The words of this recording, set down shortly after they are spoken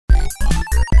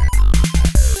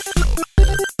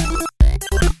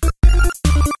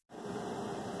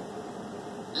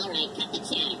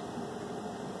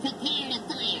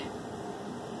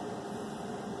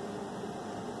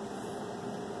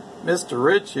Mr.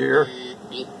 Rich here.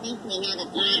 I think we have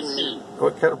a problem.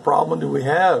 What kind of problem do we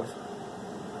have?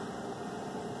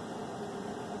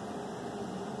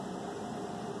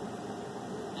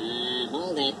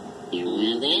 Hold it. You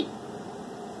want it?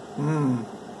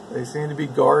 They seem to be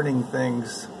guarding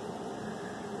things.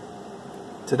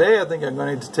 Today I think I'm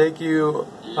going to take you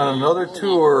on another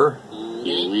tour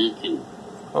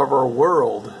of our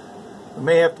world. We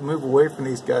may have to move away from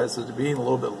these guys as they're being a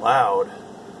little bit loud.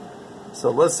 So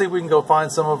let's see if we can go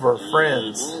find some of our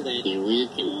friends. Hold it. You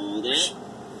hold it.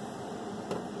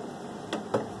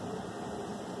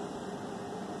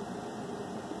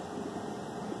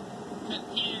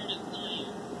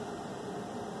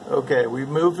 Okay, we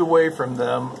moved away from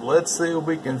them. Let's see if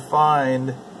we can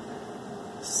find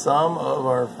some of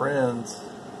our friends.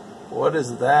 What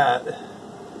is that?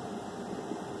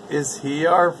 Is he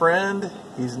our friend?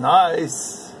 He's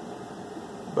nice,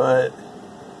 but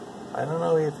I don't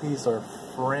know if he's our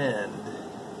friend.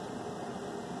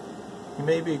 He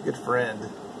may be a good friend.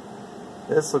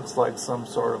 This looks like some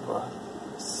sort of a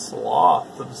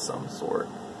sloth of some sort.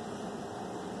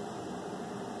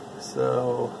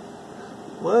 So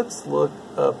let's look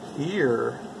up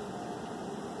here.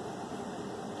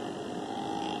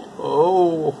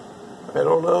 Oh, I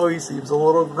don't know. He seems a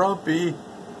little grumpy.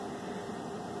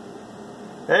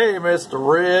 Hey, Mr.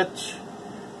 Rich.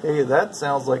 Hey, that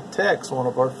sounds like Tex, one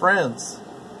of our friends.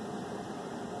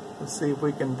 Let's see if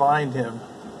we can find him.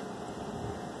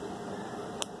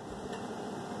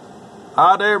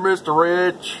 Hi there, Mr.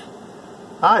 Rich.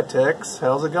 Hi, Tex.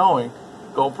 How's it going?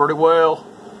 Going pretty well.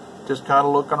 Just kind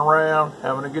of looking around,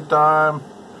 having a good time,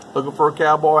 looking for a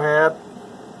cowboy hat.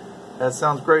 That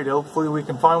sounds great. Hopefully we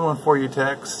can find one for you,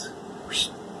 Tex.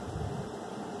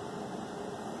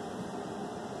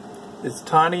 Is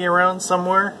Tiny around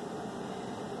somewhere?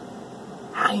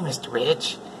 Hi, Mr.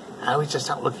 Rich. I was just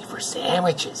out looking for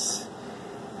sandwiches.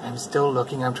 I'm still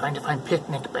looking. I'm trying to find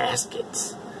picnic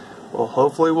baskets. Well,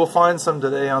 hopefully we'll find some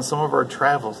today on some of our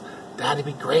travels. That'd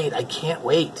be great. I can't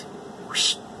wait.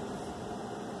 Whoosh.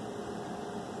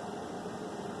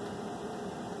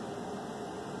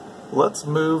 Let's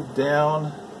move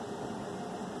down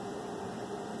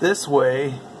this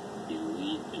way.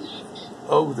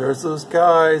 Oh, there's those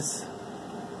guys.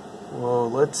 Whoa,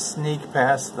 let's sneak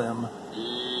past them.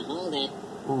 Hold it.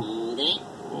 Ooh.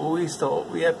 Hold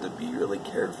it. We have to be really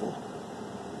careful.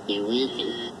 You're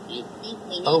welcome. I think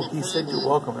we have Oh, a he said you're problem.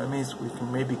 welcome. That means we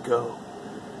can maybe go.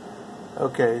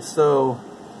 Okay, so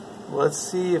let's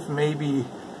see if maybe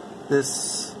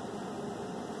this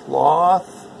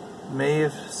sloth may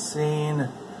have seen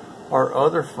our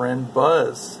other friend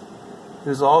Buzz,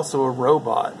 who's also a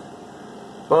robot.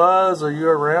 Buzz, are you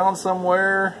around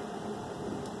somewhere?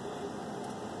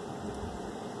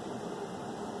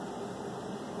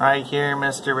 Right here,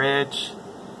 Mr. Rich.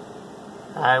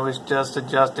 I was just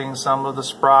adjusting some of the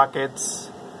sprockets.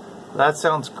 That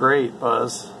sounds great,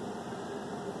 Buzz.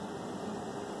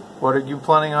 What are you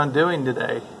planning on doing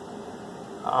today?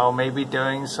 Oh, maybe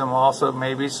doing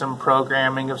maybe some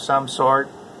programming of some sort.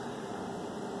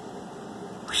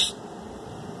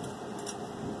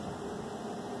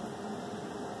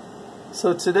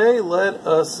 So today, let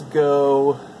us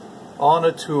go on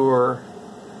a tour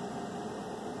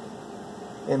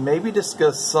and maybe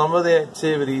discuss some of the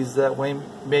activities that we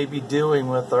may be doing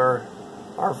with our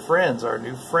friends, our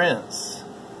new friends.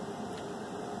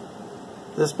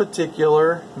 This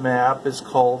particular map is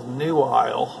called New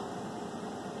Isle,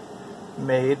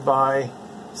 made by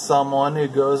someone who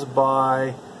goes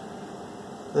by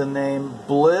the name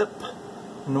Blip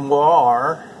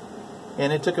Noir,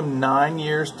 and it took him 9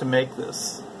 years to make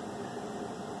this.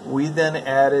 We then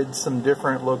added some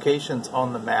different locations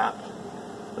on the map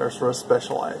that are sort of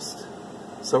specialized.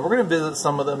 So we're going to visit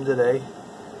some of them today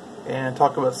and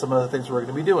talk about some of the things we're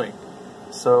going to be doing.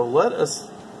 So let us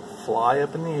fly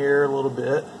up in the air a little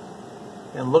bit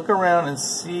and look around and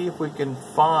see if we can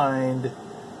find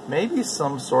maybe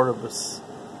some sort of a...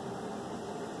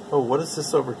 Oh, what is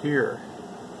this over here?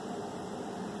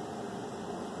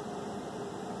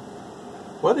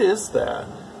 What is that?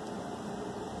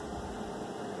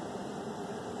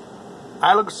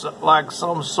 That looks like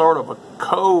some sort of a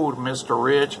code, Mr.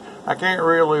 Rich. I can't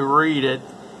really read it.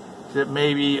 That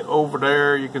maybe over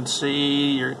there you can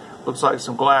see, or looks like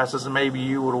some glasses that maybe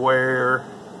you would wear.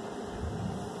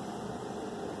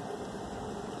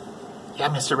 Yeah,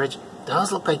 Mr. Rich,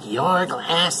 those look like your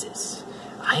glasses.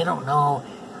 I don't know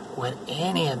what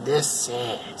any of this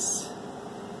says.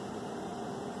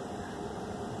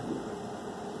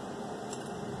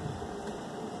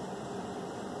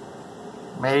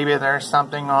 Maybe there's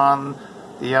something on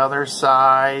the other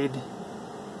side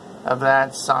of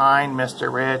that sign,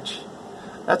 Mr. Rich.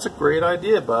 That's a great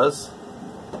idea, Buzz.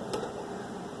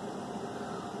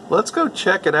 Let's go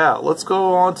check it out. Let's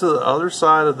go on to the other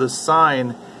side of the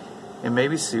sign and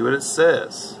maybe see what it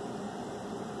says.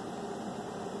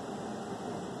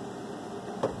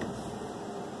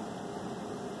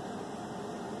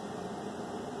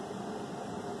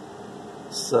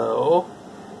 So,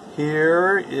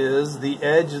 here is the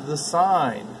edge of the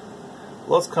sign.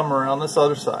 Let's come around this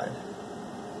other side.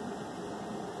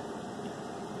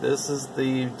 This is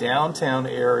the downtown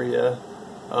area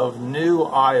of New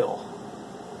Isle.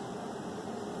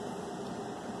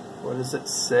 What does it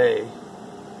say?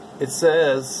 It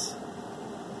says,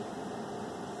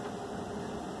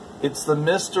 it's the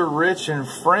Mr. Rich and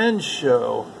Friends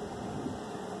show.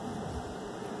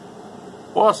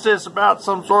 What's this about,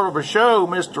 some sort of a show,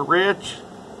 Mr. Rich?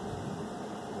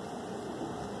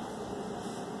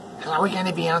 Are we going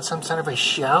to be on some sort of a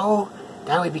show?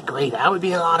 That would be great. That would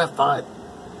be a lot of fun.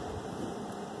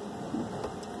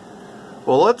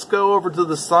 Well, let's go over to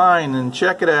the sign and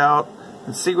check it out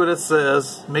and see what it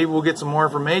says. Maybe we'll get some more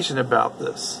information about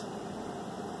this.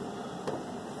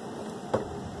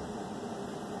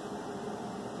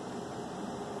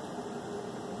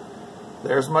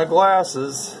 There's my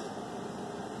glasses.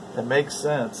 That makes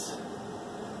sense.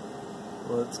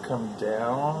 Let's come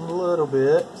down a little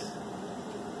bit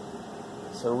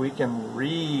so we can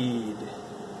read.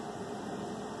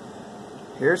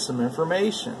 Here's some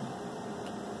information.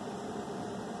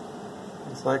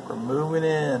 It's like we're moving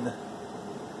in.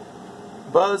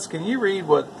 Buzz, can you read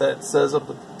what that says up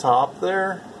at the top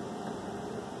there?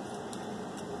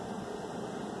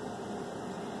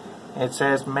 It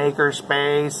says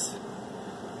makerspace.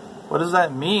 What does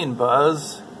that mean,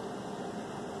 Buzz?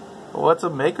 What's a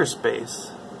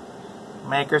makerspace?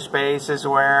 Makerspace is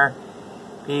where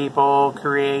people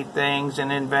create things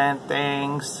and invent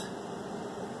things.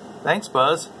 Thanks,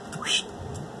 Buzz.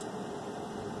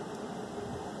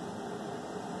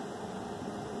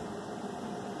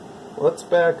 Let's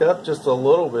back up just a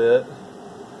little bit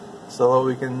so that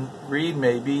we can read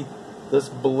maybe this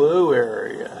blue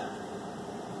area.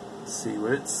 Let's see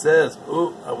what it says.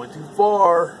 Oh, I went too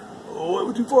far. Oh, I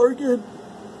went too far again.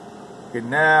 Okay,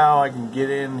 now I can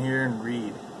get in here and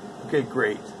read. Okay,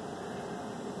 great.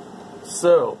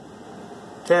 So,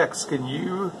 Tex, can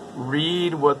you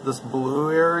read what this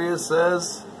blue area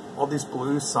says? All these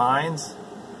blue signs?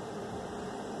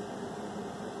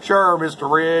 Sure, Mr.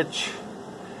 Rich.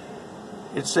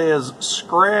 It says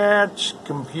Scratch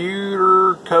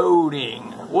Computer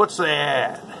Coding. What's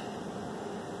that?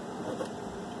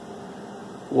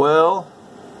 Well,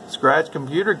 Scratch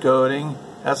Computer Coding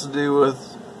has to do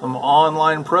with some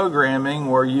online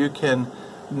programming where you can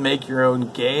make your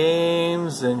own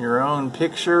games and your own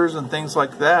pictures and things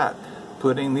like that,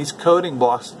 putting these coding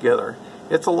blocks together.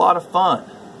 It's a lot of fun.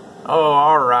 Oh,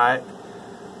 alright.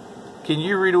 Can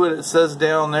you read what it says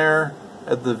down there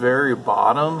at the very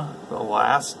bottom, the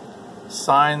last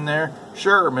sign there?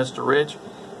 Sure, Mr. Rich.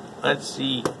 Let's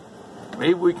see.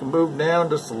 Maybe we can move down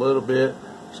just a little bit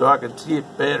so I can see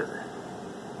it better.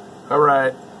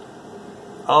 Alright.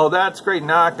 Oh, that's great.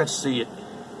 Now I can see it.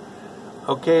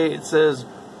 Okay, it says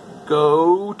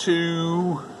go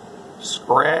to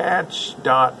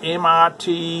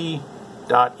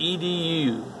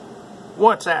scratch.mit.edu.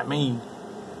 What's that mean?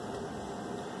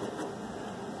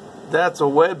 That's a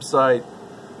website,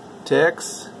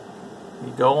 Tex.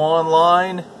 You go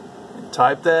online and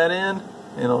type that in,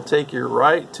 and it'll take you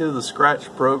right to the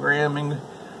Scratch programming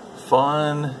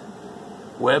fun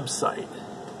website.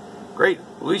 Great.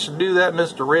 We should do that,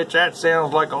 Mr. Rich. That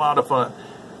sounds like a lot of fun.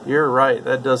 You're right.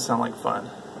 That does sound like fun.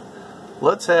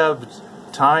 Let's have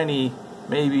Tiny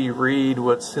maybe read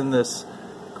what's in this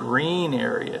green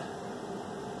area.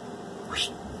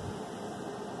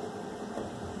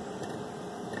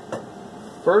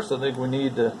 First, I think we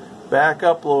need to back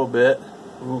up a little bit.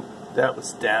 Ooh, that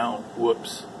was down.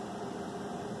 Whoops.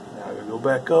 Now I gotta go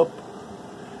back up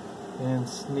and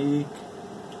sneak.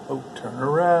 Oh, turn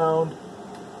around.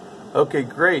 Okay,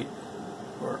 great.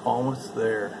 We're almost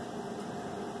there.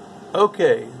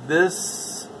 Okay,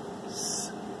 this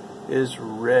is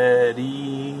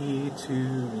ready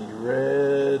to be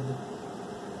read.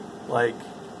 Like,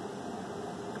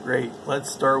 great. Let's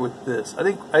start with this.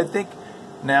 I think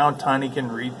now Tiny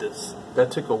can read this.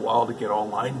 That took a while to get all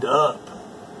lined up.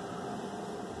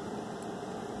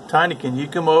 Tiny, can you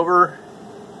come over?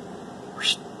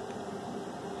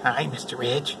 Hi, Mr.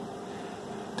 Rich.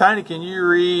 Tiny, can you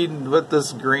read what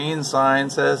this green sign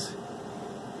says?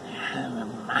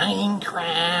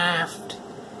 Minecraft.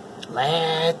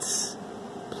 Let's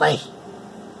play.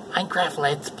 Minecraft,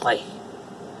 let's play.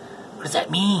 What does that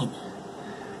mean?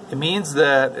 It means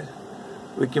that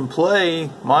we can play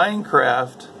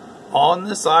Minecraft on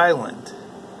this island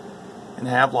and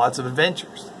have lots of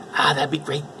adventures. Ah, that'd be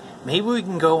great. Maybe we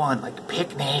can go on like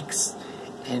picnics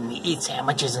and eat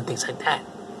sandwiches and things like that.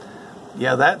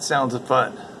 Yeah, that sounds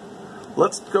fun.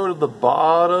 Let's go to the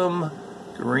bottom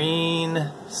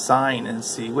green sign and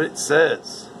see what it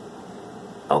says.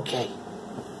 Okay.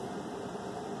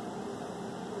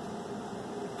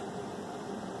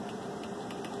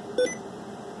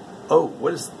 Oh,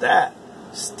 what is that?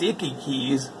 Sticky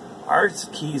keys. Our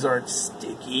keys aren't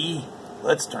sticky.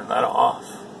 Let's turn that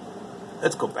off.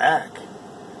 Let's go back.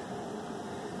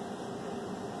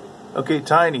 Okay,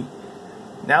 Tiny.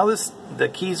 Now the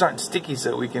keys aren't sticky,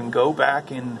 so we can go back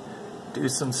and do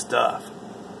some stuff.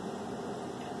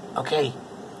 Okay.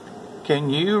 Can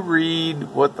you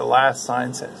read what the last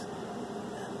sign says?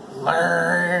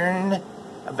 Learn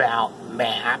about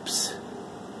maps.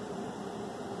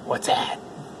 What's that?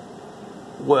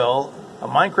 Well, a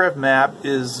Minecraft map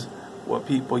is what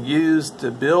people use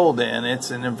to build in. It's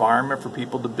an environment for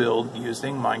people to build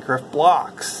using Minecraft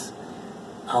blocks.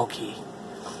 Okay.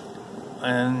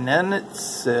 And then it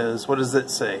says, what does it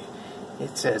say?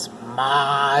 It says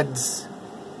mods.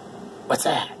 What's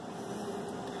that?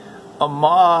 A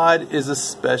mod is a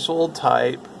special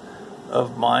type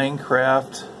of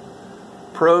Minecraft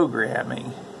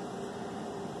programming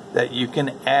that you can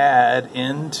add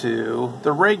into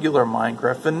the regular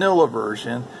Minecraft vanilla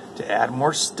version to add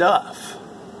more stuff.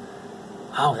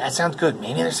 Oh, that sounds good.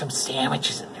 Maybe there's some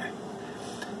sandwiches in there.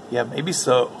 Yeah, maybe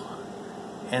so.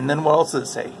 And then what else does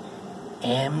it say?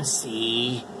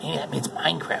 MC. Maybe that means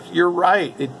Minecraft. You're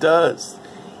right, it does.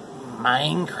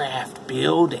 Minecraft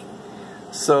building.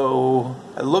 So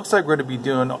it looks like we're going to be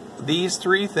doing these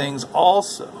three things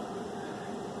also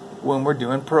when we're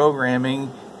doing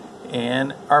programming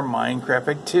and our Minecraft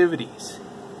activities.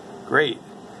 Great.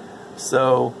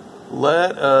 So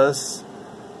let us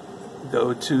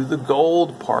go to the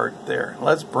gold part there.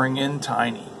 Let's bring in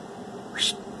Tiny.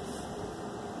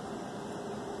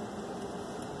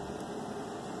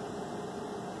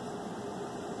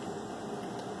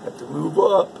 Have to move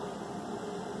up.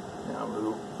 Now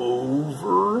move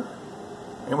over.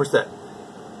 And where's that?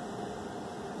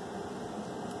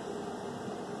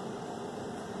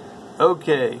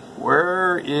 Okay,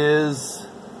 where is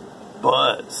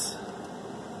Buzz?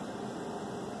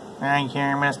 Right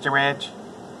here, Mr. Rich.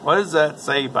 What does that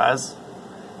say, Buzz?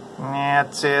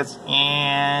 That says,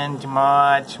 and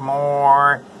much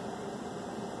more.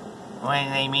 What do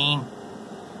they mean?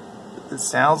 It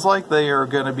sounds like they are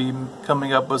going to be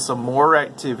coming up with some more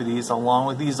activities along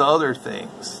with these other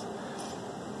things.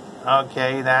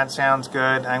 Okay, that sounds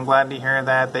good. I'm glad to hear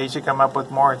that. They should come up with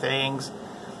more things.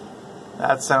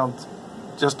 That sounds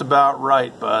just about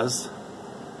right, Buzz.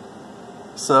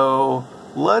 So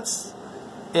let's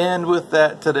end with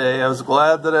that today. I was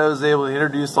glad that I was able to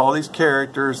introduce all these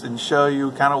characters and show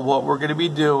you kind of what we're going to be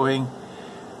doing.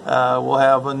 We'll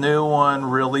have a new one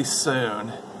really soon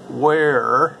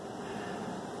where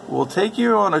we'll take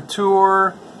you on a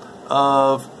tour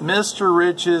of Mr.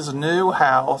 Rich's new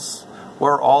house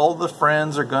where all the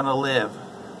friends are going to live.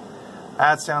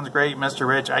 That sounds great, Mr.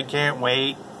 Rich. I can't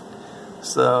wait.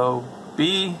 So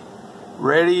be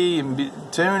ready and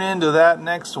tune into that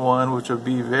next one, which will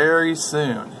be very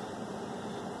soon.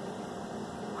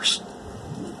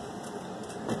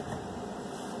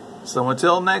 So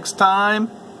until next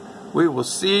time, we will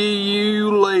see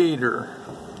you later.